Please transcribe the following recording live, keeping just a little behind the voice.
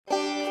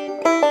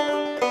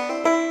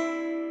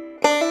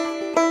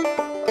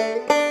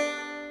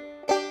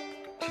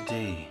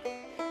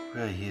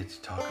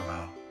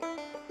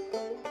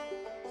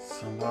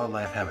some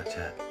wildlife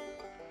habitat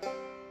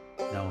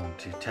known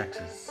to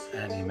Texas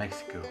and New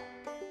Mexico.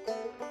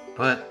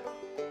 But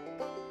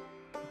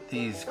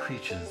these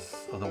creatures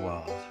of the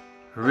wild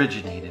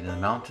originated in the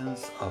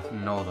mountains of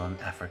northern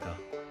Africa.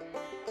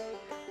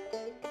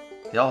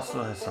 They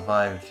also have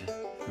survived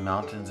in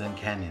mountains and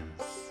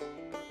canyons,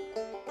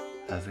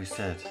 as we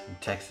said, in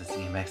Texas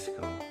and New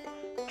Mexico,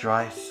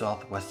 dry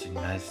southwestern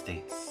United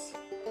States.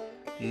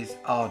 These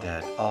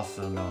auodad,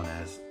 also known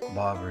as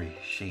Barbary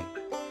sheep,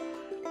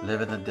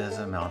 live in the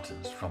desert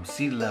mountains from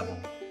sea level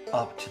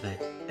up to the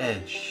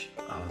edge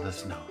of the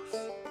snows.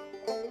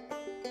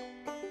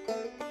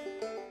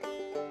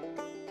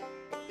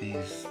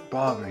 These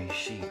Barbary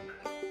sheep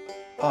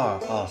are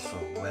also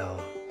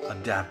well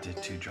adapted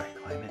to dry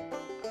climate.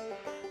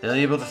 They're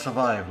able to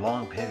survive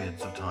long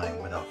periods of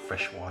time without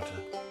fresh water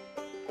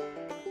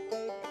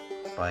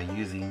by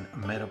using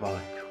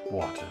metabolic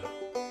water.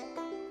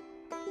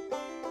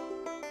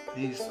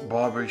 These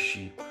Barbary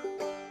sheep,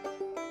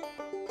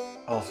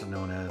 also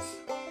known as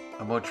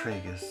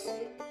Ammotragus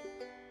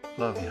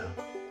lovia,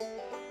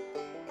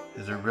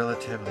 is a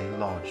relatively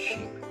large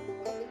sheep.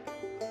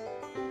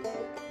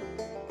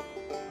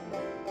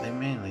 They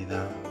mainly,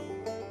 the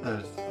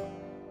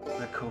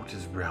coat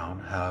is brown,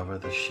 however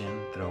the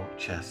shin, throat,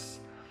 chest,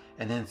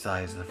 and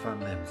insides of the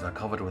front limbs are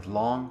covered with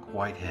long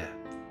white hair.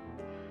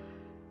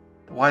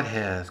 The white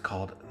hair is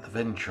called the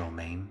ventral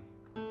mane.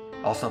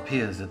 Also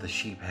appears that the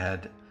sheep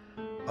had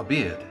a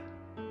beard.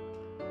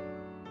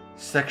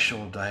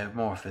 Sexual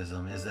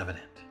dimorphism is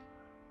evident.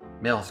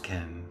 Males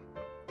can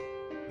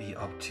be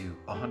up to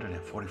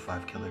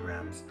 145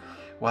 kilograms,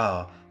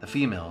 while the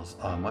females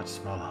are much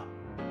smaller.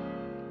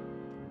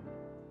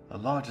 The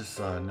largest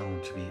are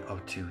known to be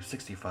up to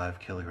 65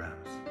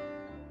 kilograms.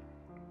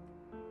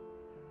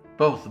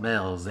 Both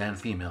males and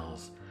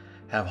females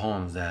have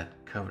horns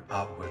that curve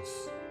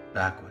outwards,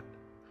 backward,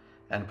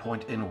 and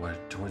point inward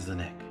towards the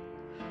neck.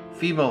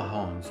 Female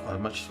horns are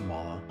much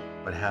smaller,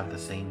 but have the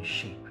same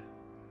shape.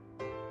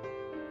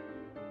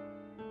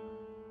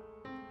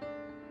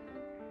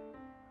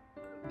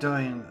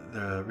 During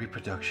the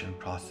reproduction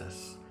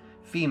process,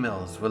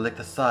 females will lick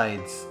the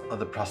sides of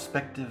the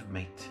prospective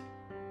mate.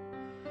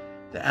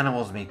 The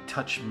animals may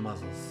touch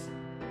muzzles.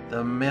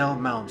 The male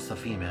mounts the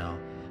female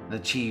and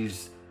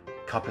achieves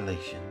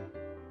copulation,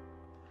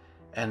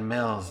 and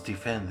males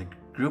defend the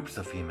groups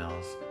of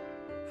females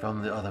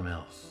from the other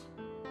males.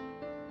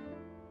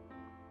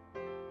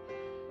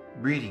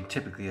 Breeding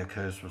typically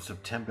occurs from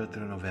September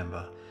through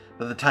November,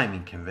 but the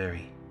timing can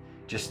vary.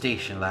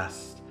 Gestation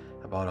lasts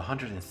about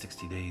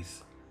 160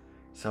 days,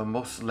 so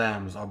most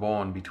lambs are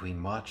born between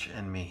March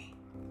and May.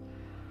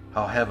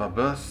 However,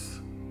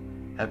 births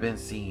have been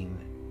seen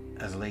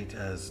as late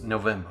as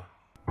November.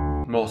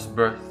 Most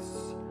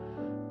births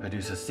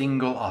produce a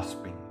single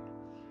offspring,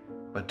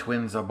 but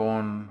twins are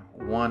born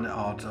 1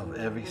 out of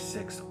every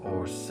 6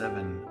 or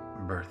 7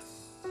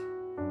 births.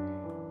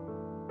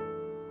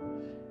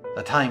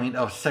 The timing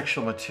of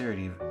sexual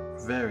maturity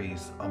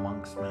varies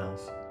amongst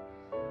males.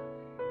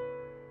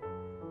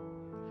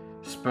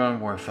 Sperm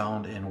were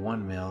found in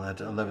one male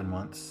at 11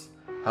 months.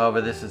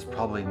 However, this is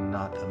probably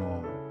not the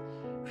norm.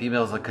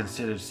 Females are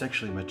considered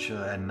sexually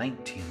mature at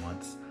 19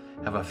 months.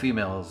 However,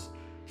 females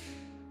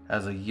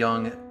as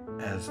young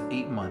as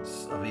 8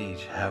 months of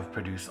age have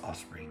produced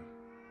offspring.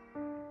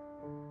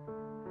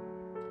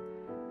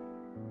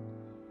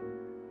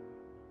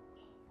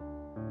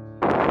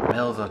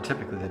 Males are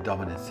typically the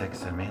dominant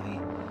sex, and mainly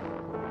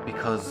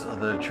because of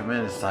the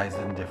tremendous size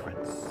and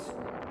difference.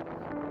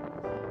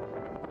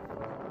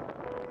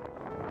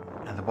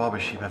 And the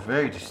Barbary sheep have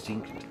very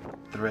distinct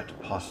threat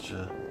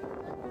posture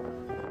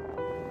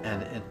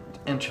and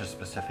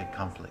intraspecific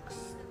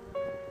conflicts.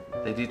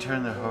 They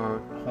determine their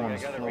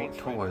horns flow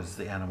towards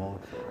the animal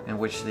in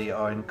which they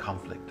are in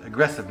conflict.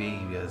 Aggressive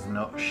behavior is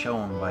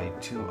shown by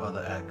 2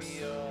 other acts.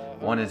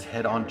 One is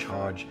head-on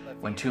charge,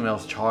 when 2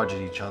 males charge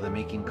at each other,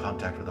 making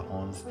contact with the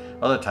horns.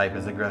 Other type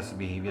is aggressive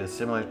behavior,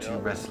 similar to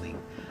wrestling.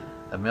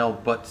 The male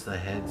butts the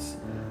heads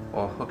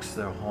or hooks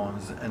their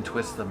horns and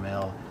twists the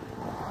male,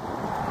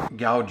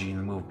 gouging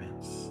the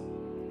movements.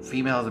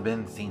 Females have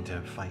been seen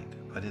to fight,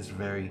 but it's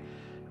very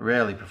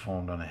rarely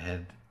performed on a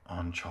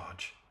head-on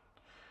charge.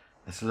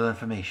 This little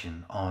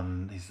information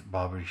on these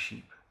Barbary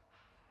sheep.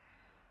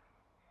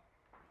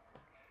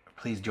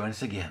 Please join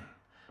us again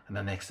in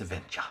the next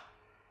adventure.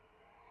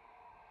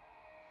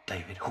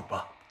 David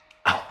Hooper.